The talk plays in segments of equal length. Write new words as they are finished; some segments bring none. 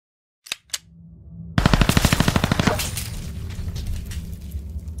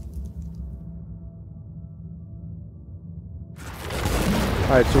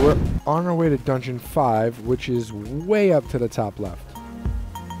Alright, so we're on our way to Dungeon 5, which is way up to the top left.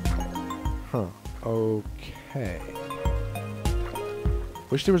 Huh. Okay.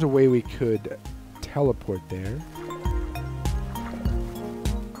 Wish there was a way we could teleport there.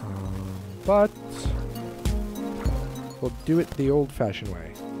 But we'll do it the old-fashioned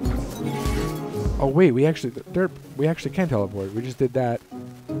way. Oh wait, we actually can teleport. We just did that.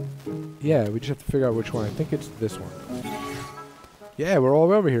 Yeah, we just have to figure out which one. I think it's this one. Yeah, we're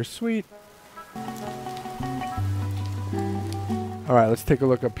all over here. Sweet. Alright, let's take a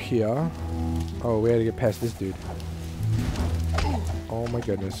look up here. Oh, we had to get past this dude. Oh my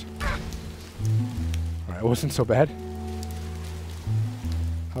goodness. Alright, it wasn't so bad.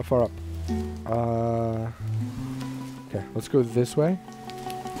 How far up? Okay, let's go this way.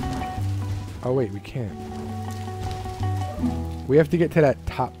 Oh wait, we can't. We have to get to that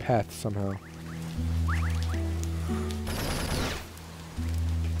top path somehow.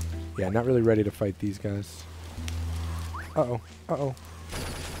 Yeah, not really ready to fight these guys. Uh-oh. Uh-oh.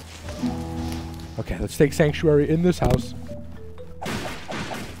 Okay, let's take Sanctuary in this house.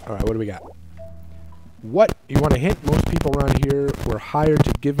 Alright, what do we got? What? You want a hint? Most people around here were hired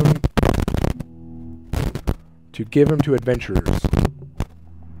to give them to adventurers.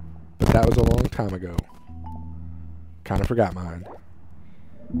 But that was a long time ago. Kind of forgot mine.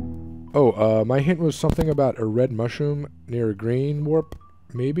 Oh, my hint was something about a red mushroom near a green warp,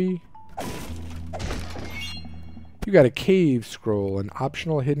 maybe? You got a cave scroll. An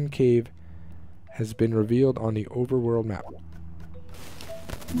optional hidden cave has been revealed on the overworld map.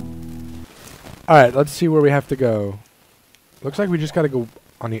 Alright, let's see where we have to go. Looks like we just gotta go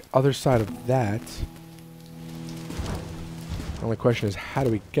on the other side of that. The only question is, how do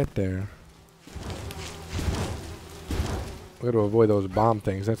we get there? We gotta avoid those bomb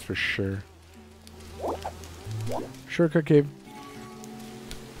things, that's for sure. Shortcut cave.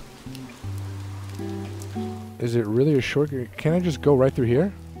 Is it really a shortcut? Can I just go right through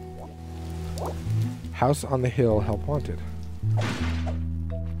here? House on the hill, help wanted.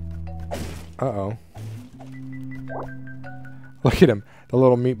 Uh-oh. Look at him, the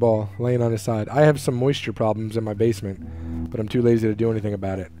little meatball laying on his side. I have some moisture problems in my basement, but I'm too lazy to do anything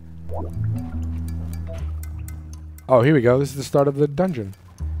about it. Oh, here we go. This is the start of the dungeon.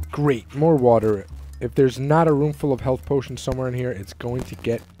 Great, more water. If there's not a room full of health potions somewhere in here, it's going to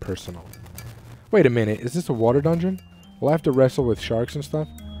get personal. Wait a minute, is this a water dungeon? Will I have to wrestle with sharks and stuff?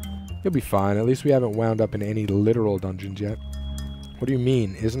 You'll be fine. At least we haven't wound up in any literal dungeons yet. What do you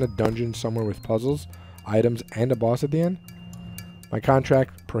mean? Isn't a dungeon somewhere with puzzles, items, and a boss at the end? My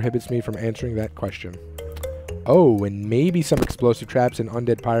contract prohibits me from answering that question. Oh, and maybe some explosive traps and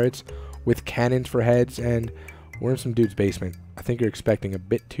undead pirates with cannons for heads, and we're in some dude's basement. I think you're expecting a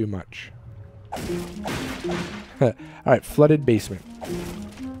bit too much. Alright, flooded basement.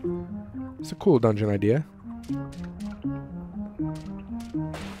 It's a cool dungeon idea.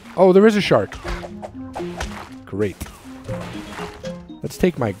 Oh, there is a shark. Great. Let's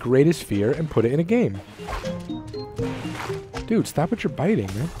take my greatest fear and put it in a game. Dude, stop with your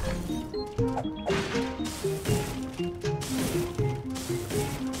biting, man.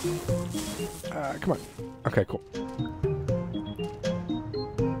 Come on. Okay, cool.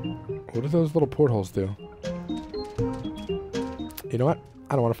 What do those little portholes do? You know what?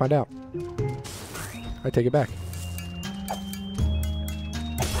 I don't want to find out. I take it back.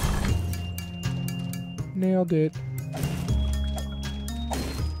 Nailed it.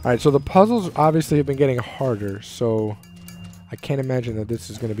 Alright, so the puzzles obviously have been getting harder, so I can't imagine that this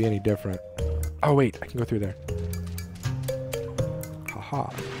is going to be any different. Oh, wait, I can go through there.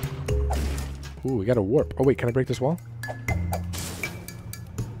 Haha. Ooh, we got a warp. Oh, wait, can I break this wall?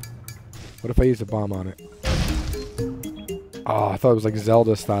 What if I use a bomb on it? Oh, I thought it was like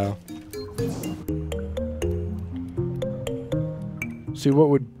Zelda style. See, what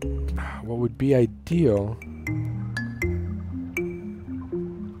would be ideal?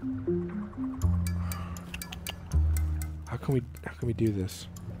 How can we do this?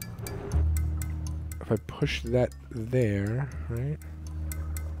 If I push that there, right?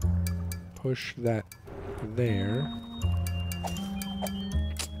 Push that there.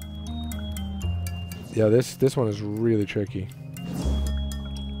 Yeah, this one is really tricky.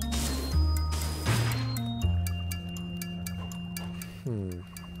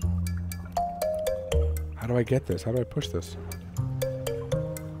 How do I get this? How do I push this?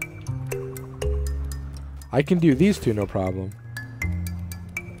 I can do these two, no problem.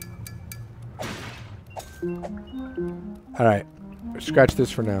 Alright. Scratch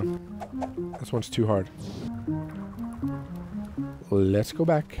this for now. This one's too hard. Let's go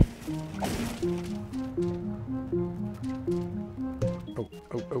back. Oh,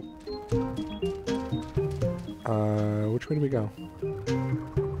 Oh, oh. Which way do we go?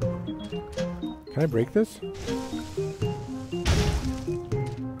 Can I break this?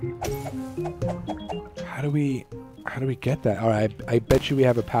 How do we get that? Alright, I bet you we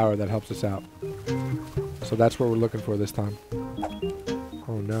have a power that helps us out. So that's what we're looking for this time.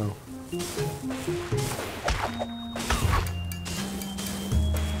 Oh no.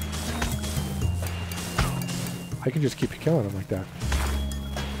 I can just keep killing them like that.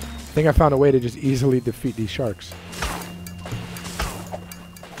 I think I found a way to just easily defeat these sharks.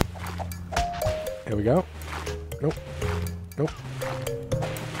 Here we go. Nope. Nope.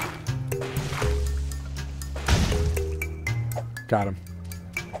 Got him.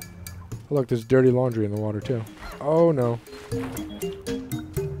 Oh, look, there's dirty laundry in the water too. Oh no.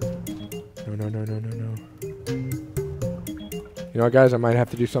 No, no, no, no, no, no. You know what, guys? I might have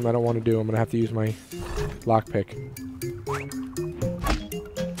to do something I don't want to do. I'm going to have to use my lockpick.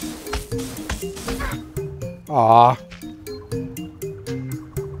 Ah.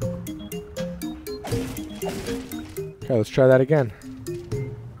 Okay, let's try that again.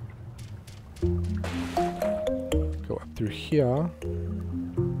 Go up through here.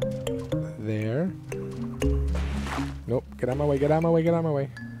 There. Nope. Get out of my way, get out of my way, get out of my way.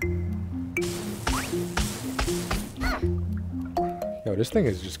 Yo, this thing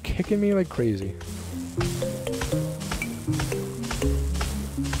is just kicking me like crazy.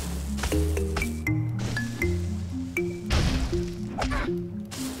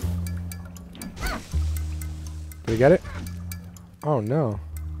 Did I get it? Oh no.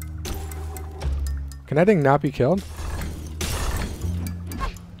 Can that thing not be killed?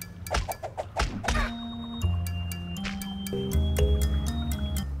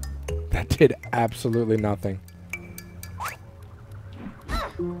 That did absolutely nothing.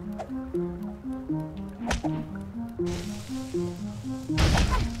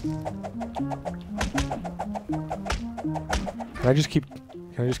 Can I just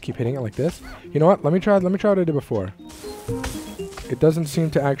keep hitting it like this? You know what? Let me try what I did before. It doesn't seem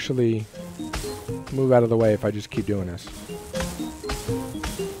to actually move out of the way if I just keep doing this.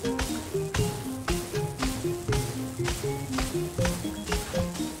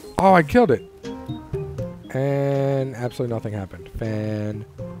 Oh, I killed it. And absolutely nothing happened.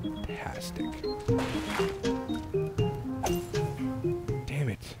 Fantastic. Damn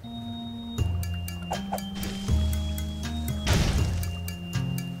it.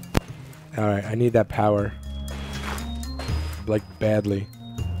 Alright, I need that power. Like, badly.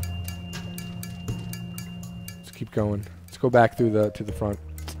 Let's keep going. Let's go back through to the front.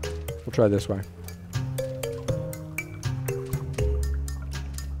 We'll try this way.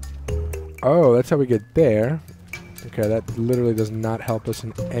 Oh, that's how we get there. Okay, that literally does not help us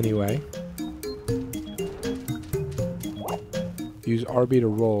in any way. Use RB to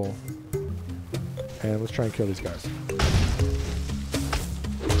roll. And let's try and kill these guys.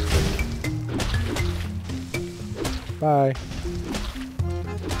 Bye.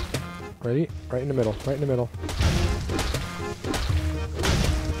 Ready? Right in the middle. Right in the middle.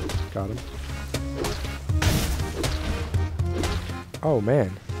 Got him. Oh,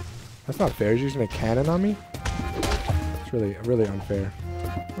 man. That's not fair. He's using a cannon on me? It's really unfair.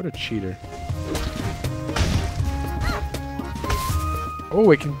 What a cheater.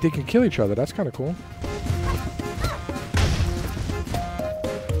 Oh, they can kill each other. That's kind of cool.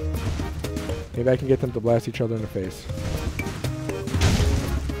 Maybe I can get them to blast each other in the face.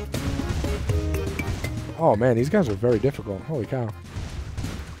 Oh man, these guys are very difficult. Holy cow.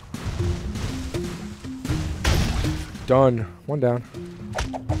 Done. One down.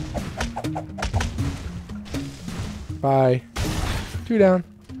 Bye. Two down.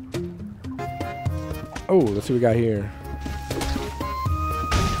 Oh, let's see what we got here.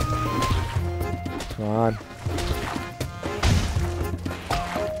 Come on.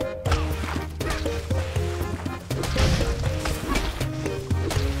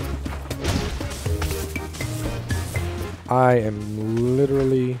 I am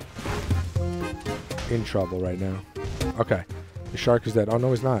literally in trouble right now. Okay. The shark is dead. Oh,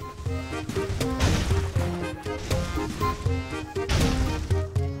 no, he's not.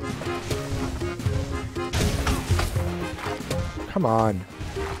 Come on.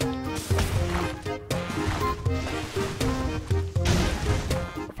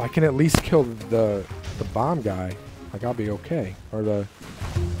 If I can at least kill the bomb guy, like, I'll be okay. Or the...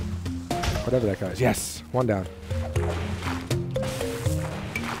 whatever that guy is. Yes! One down.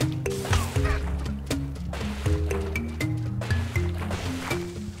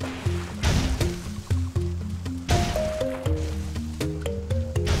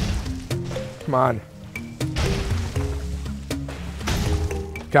 Come on.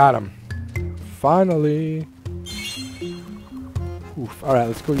 Got him. Finally. Oof. Alright,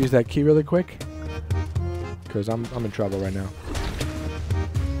 let's go use that key really quick. Because I'm in trouble right now.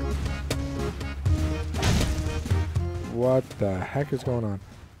 What the heck is going on?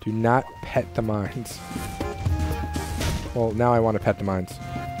 Do not pet the mines. Well, now I want to pet the mines.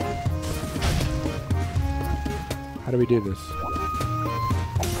 How do we do this?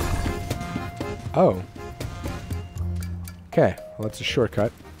 Oh. Okay, well that's a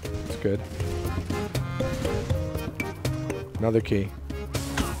shortcut. That's good. Another key.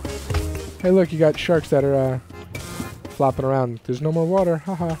 Hey look, you got sharks that are flopping around. There's no more water,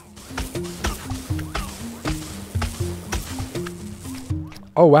 haha.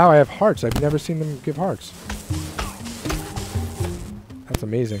 Oh wow, I have hearts. I've never seen them give hearts. That's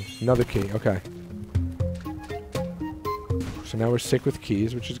amazing. Another key, okay. So now we're sick with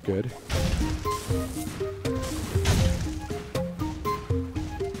keys, which is good.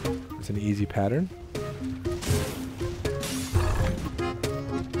 It's an easy pattern.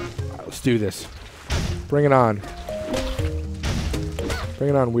 Alright, let's do this. Bring it on. Bring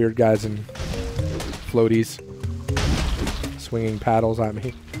it on, weird guys and floaties. Swinging paddles at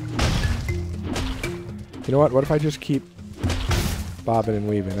me. You know what? What if I just keep bobbing and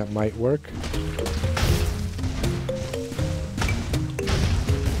weaving? That might work.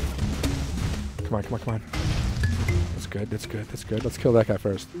 Come on, come on, come on. That's good, that's good, that's good. Let's kill that guy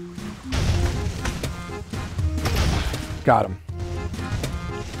first. Got him.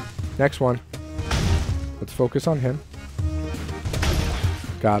 Next one. Let's focus on him.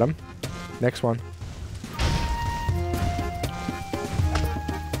 Got him. Next one.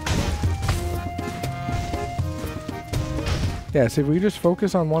 Yeah, see, if we just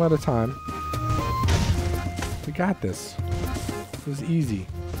focus on one at a time, we got this. This is easy.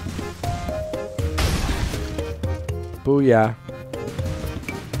 Booyah.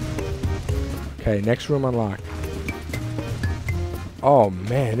 Okay, next room unlocked. Oh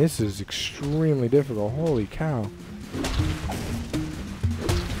man, this is extremely difficult. Holy cow.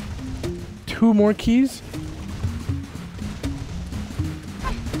 2 more keys?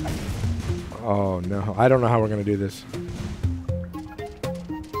 Oh no, I don't know how we're gonna do this.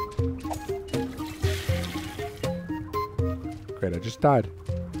 Great, I just died.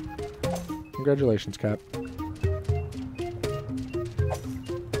 Congratulations, Cap.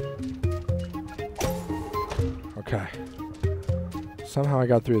 Okay. Somehow I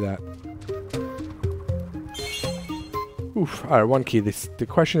got through that. Oof. Alright, 1 key. The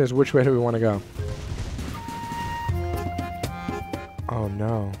question is, which way do we want to go? Oh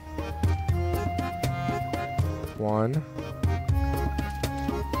no. 1.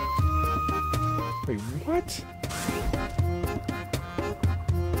 Wait, what?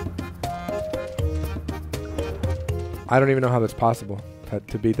 I don't even know how that's possible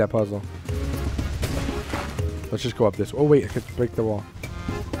to beat that puzzle. Let's just go up this. Oh wait, I could break the wall.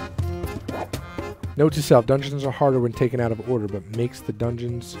 Note to self, dungeons are harder when taken out of order, but makes the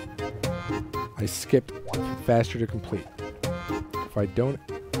dungeons I skipped faster to complete. If I don't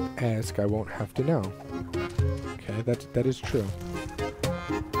ask, I won't have to know. Okay, that is true.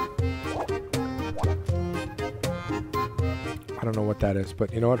 I don't know what that is,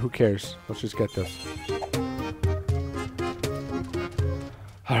 but you know what? Who cares? Let's just get this.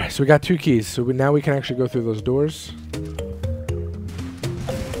 Alright, so we got 2 keys. So now we can actually go through those doors.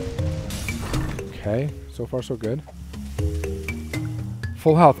 Okay, so far so good.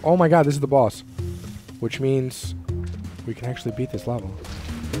 Full health. Oh my god, this is the boss. Which means we can actually beat this level.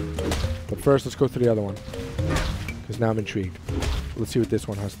 But first, let's go through the other one. Because now I'm intrigued. Let's see what this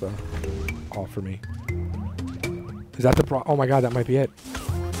one has to offer me. Is that the oh my god, that might be it.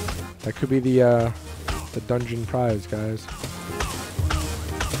 That could be the dungeon prize, guys.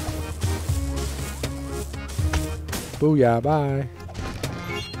 Booyah, bye.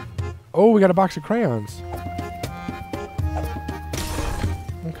 Oh, we got a box of crayons.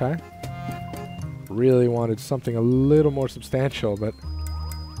 Okay. Really wanted something a little more substantial, but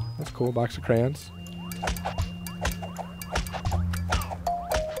that's cool. Box of crayons.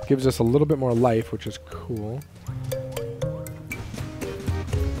 Gives us a little bit more life, which is cool.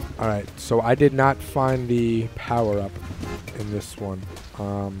 Alright, so I did not find the power-up in this one.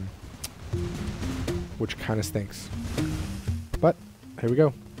 Which kind of stinks. But, here we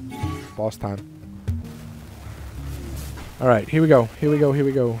go. Boss time. Alright, here we go. Here we go, here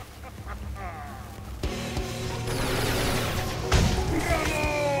we go.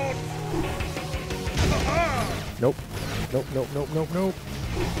 Nope. Nope, nope, nope, nope, nope.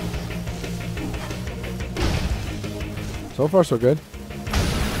 So far, so good.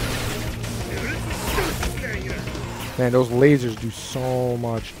 Man, those lasers do so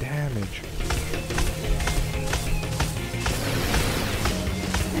much damage.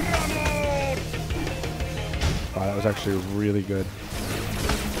 Wow, that was actually really good.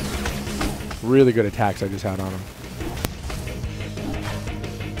 Really good attacks I just had on him.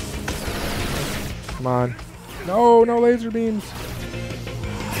 Come on. No, no laser beams.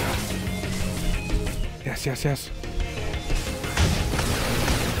 Yes, yes, yes.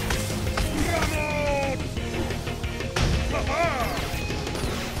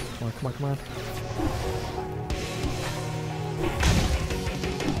 Come on, come on, come on.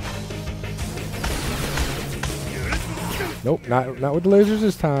 Nope, not with the lasers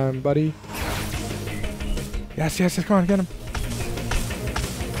this time, buddy. Yes, yes, yes, come on, get him.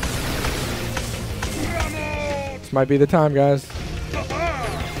 This might be the time, guys.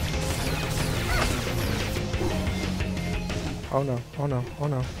 Oh no, oh no, oh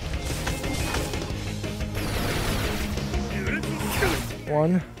no.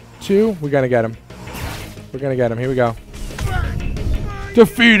 1, 2, we're gonna get him. We're gonna get him, here we go.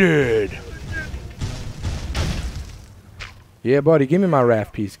 Defeated! Yeah, buddy, give me my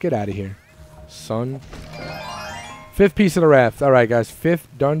raft piece. Get out of here, son. 5th piece of the raft. Alright, guys, 5th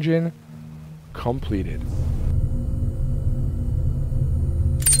dungeon completed.